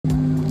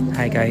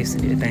Hi guys,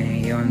 dito tayo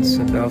ngayon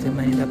sa Bellevue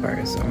Manila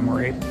para sa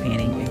Amore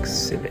painting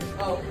exhibit.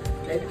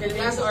 Can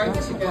you ask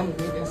artist, you can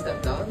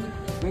step down?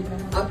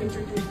 I'll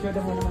picture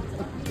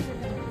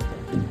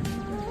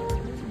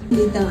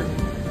be done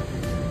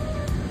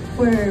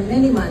for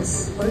many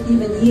months or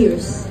even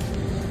years.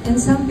 And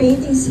some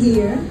paintings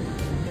here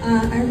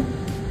are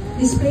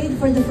displayed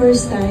for the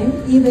first time,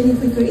 even if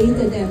we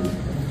created them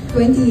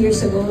 20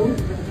 years ago.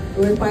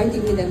 We're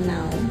parting with them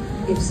now,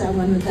 if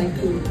someone would like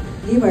to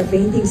leave our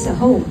paintings at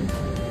home.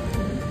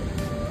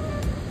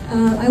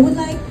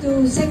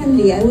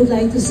 Secondly, I would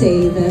like to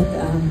say that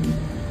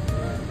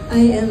I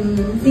am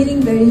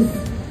feeling very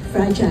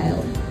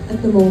fragile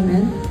at the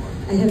moment.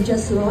 I have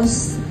just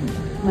lost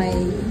my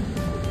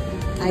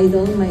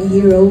idol, my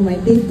hero, my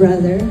big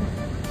brother,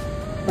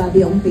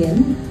 Bobby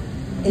Ongpin,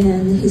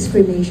 and his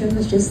cremation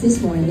was just this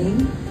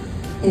morning.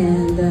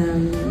 And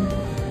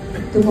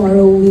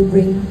tomorrow we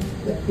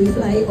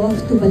fly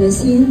off to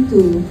Balasin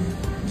to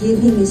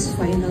give him his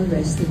final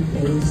resting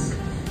place.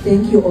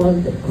 Thank you all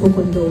who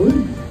condoled.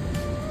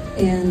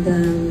 And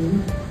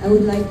I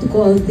would like to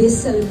call this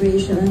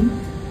celebration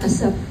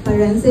as a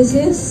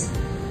parenthesis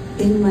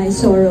in my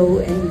sorrow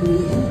and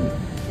grief.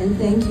 And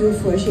thank you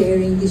for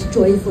sharing this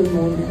joyful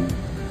moment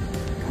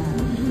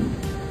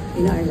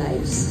in our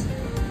lives.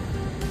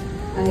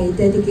 I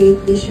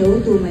dedicate this show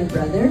to my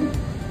brother,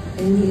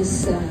 and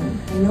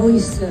I know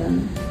he's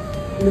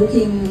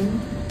looking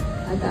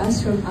at us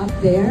from up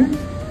there,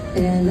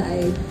 and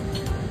I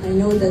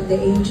know that the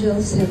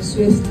angels have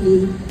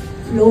swiftly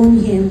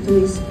flown him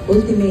to his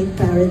ultimate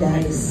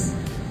paradise.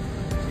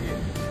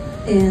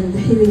 And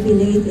he will be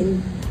laid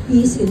in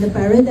peace in the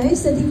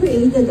paradise that he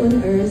created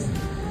on earth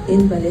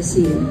in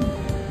Balasin.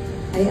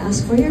 I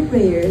ask for your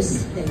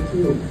prayers. Thank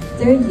you.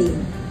 Thirdly,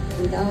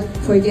 without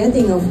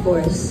forgetting, of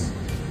course,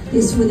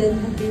 this wouldn't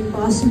have been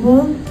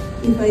possible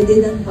if I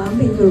didn't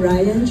bump into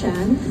Ryan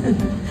Chan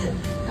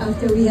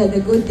after we had a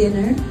good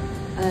dinner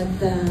at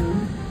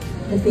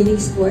the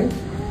Phoenix Court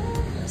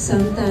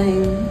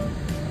sometime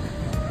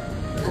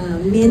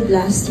mid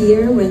last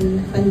year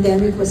when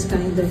pandemic was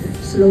kind of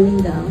slowing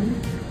down.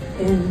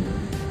 And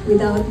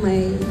without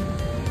my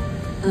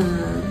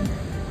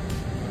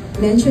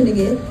mentioning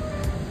it,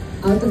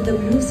 out of the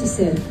blue, she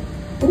said,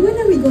 "Oh, when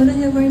are we going to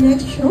have our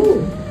next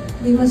show?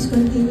 We must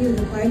continue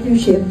the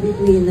partnership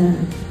between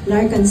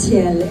LARC and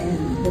Ciel and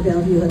the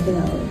Bellevue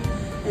Hotel."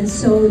 And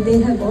so they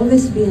have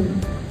always been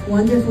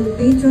wonderful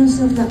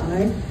patrons of the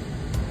art.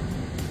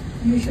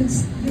 You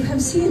have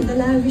seen the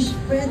lavish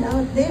spread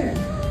out there.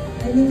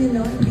 I mean, you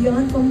know,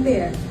 beyond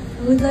compare.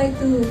 I would like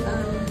to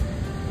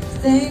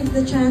thank the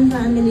Chan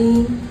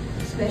family,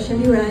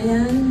 especially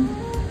Ryan,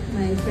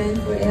 my friend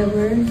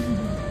forever.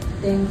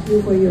 Thank you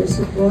for your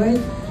support.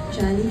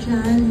 Johnny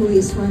Chan, who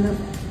is one of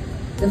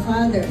the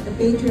father, the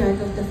patriarch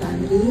of the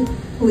family,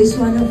 who is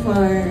one of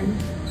our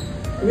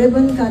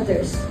ribbon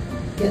cutters,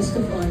 guest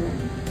of honor.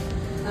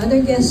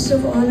 Other guests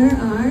of honor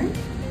are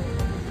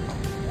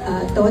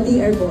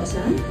Toti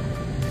HERBOSA.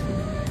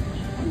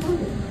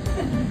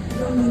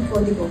 Don't need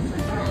polygon.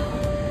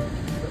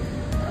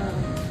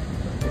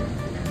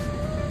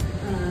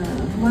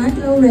 Mark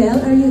Laurel,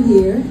 are you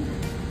here?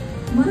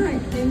 Mark,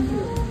 thank you.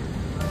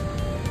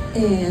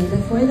 And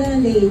for the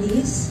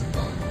ladies,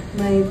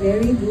 my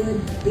very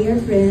good dear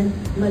friend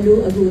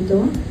Malu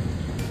Aguto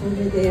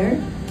over there.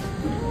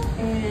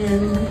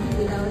 And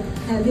without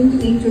having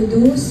to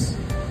introduce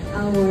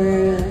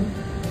our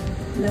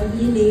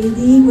lovely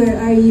lady, where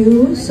are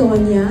you?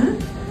 Sonia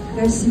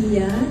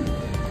Garcia.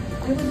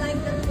 I would like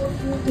them both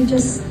of you to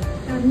just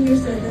come here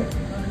so that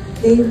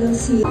they will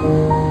see.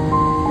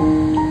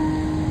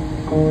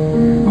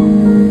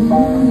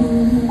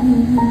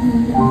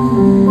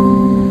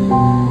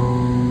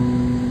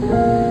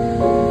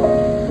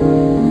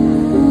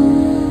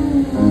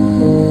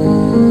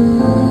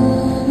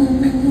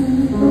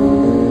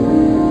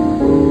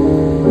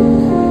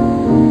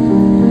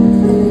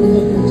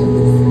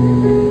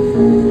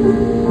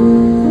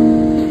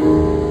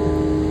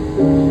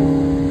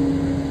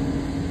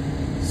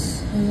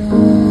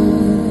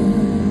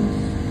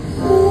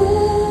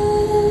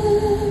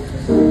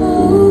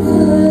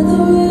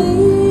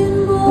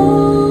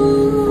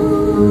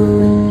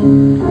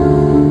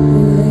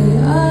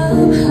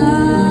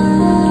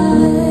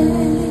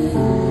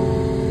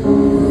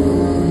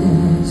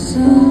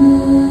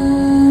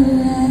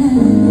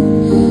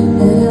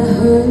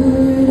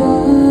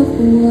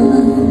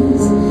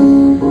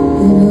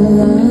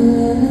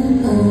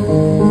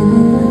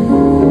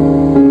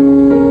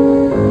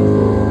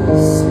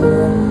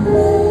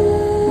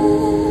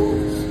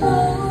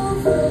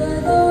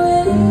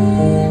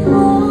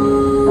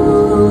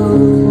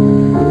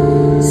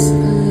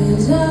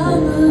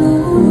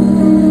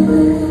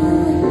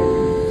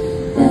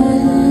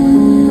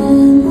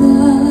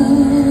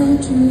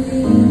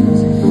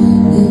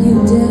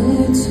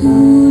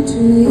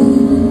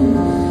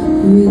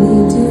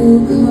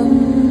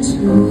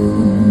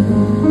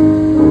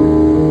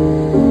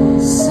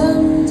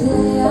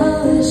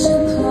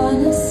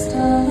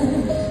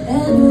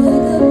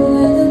 Wake up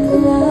where the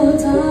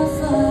clouds are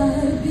far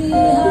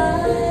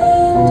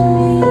behind.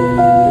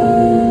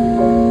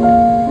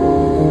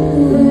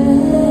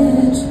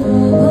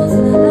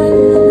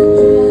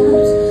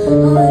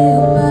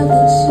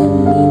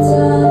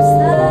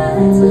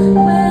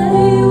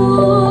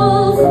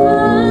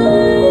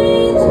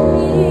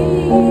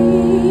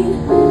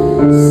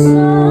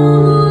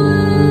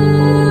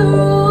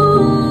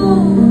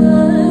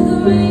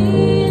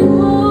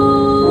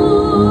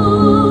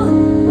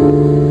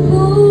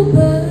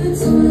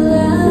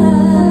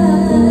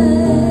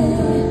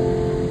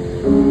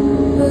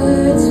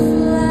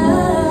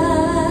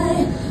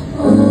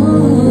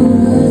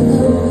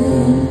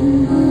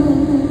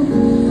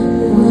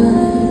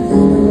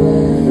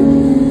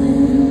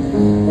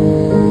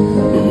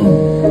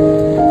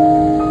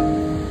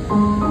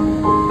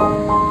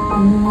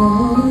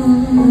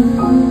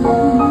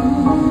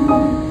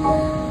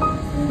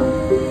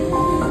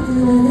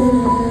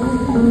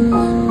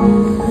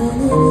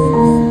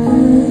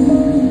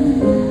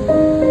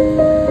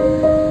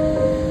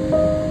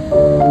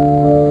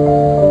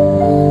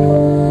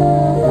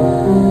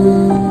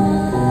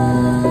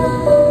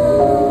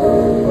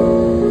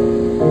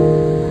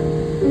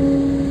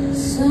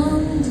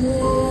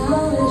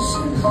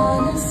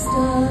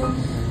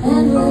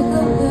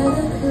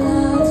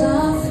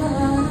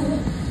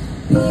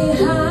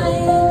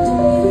 behind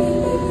me,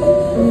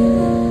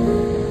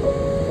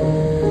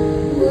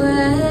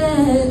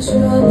 where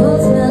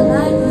troubles melt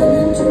like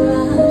lemon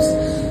drops,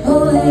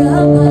 away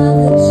above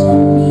the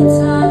chimney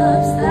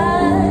tops.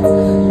 That's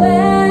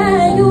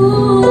where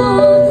you'll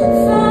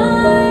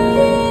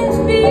find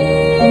me,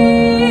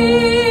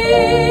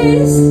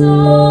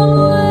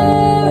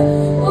 somewhere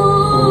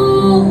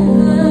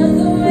over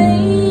the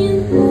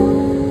rainbow.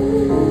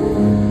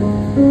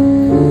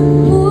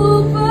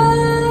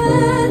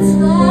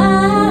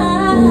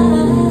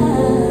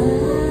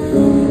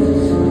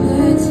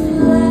 Birds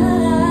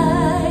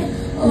fly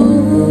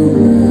over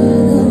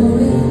the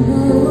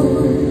rainbow.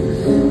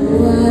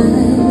 Why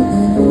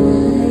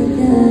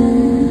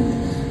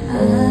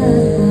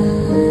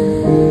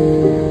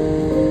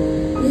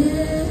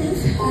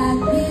if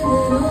happy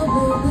little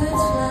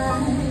bluebirds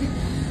fly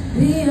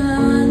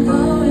beyond the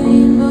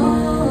rainbow,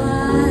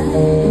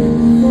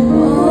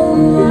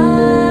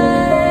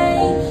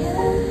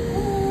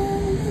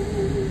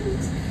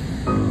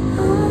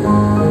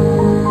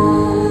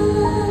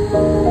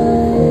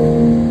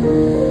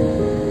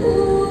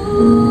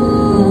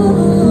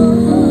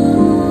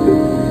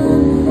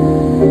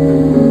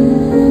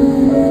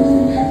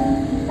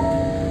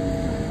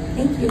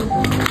 thank you.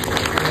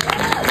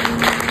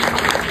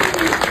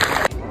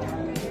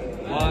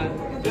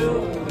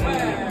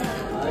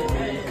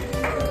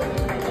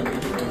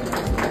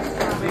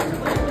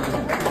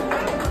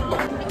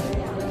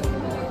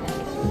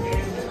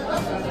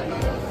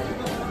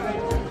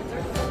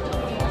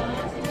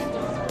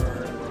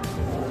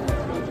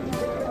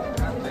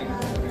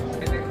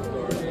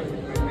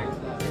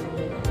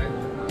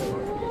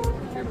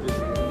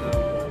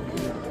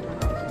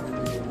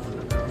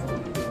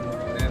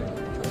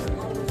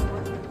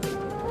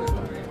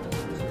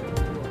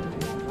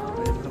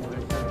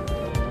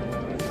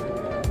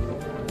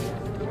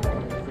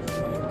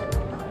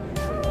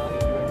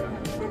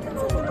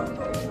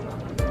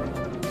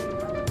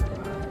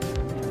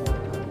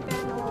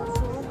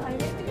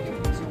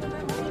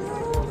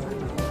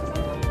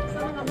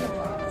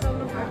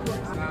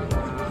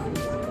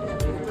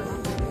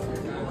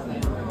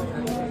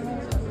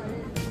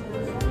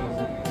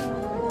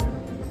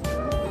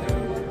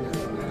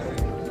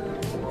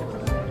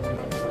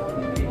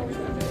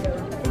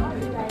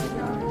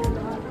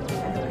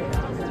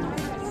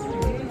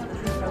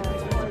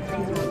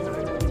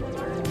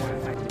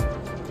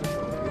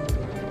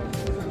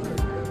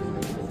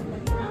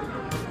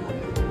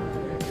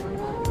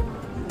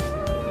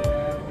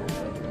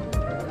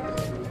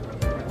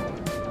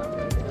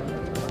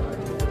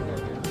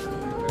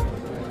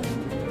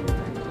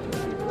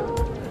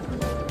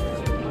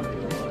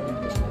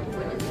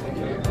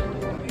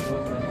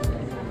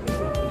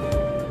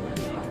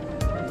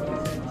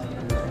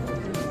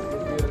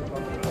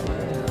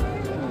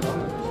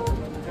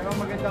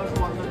 Magandang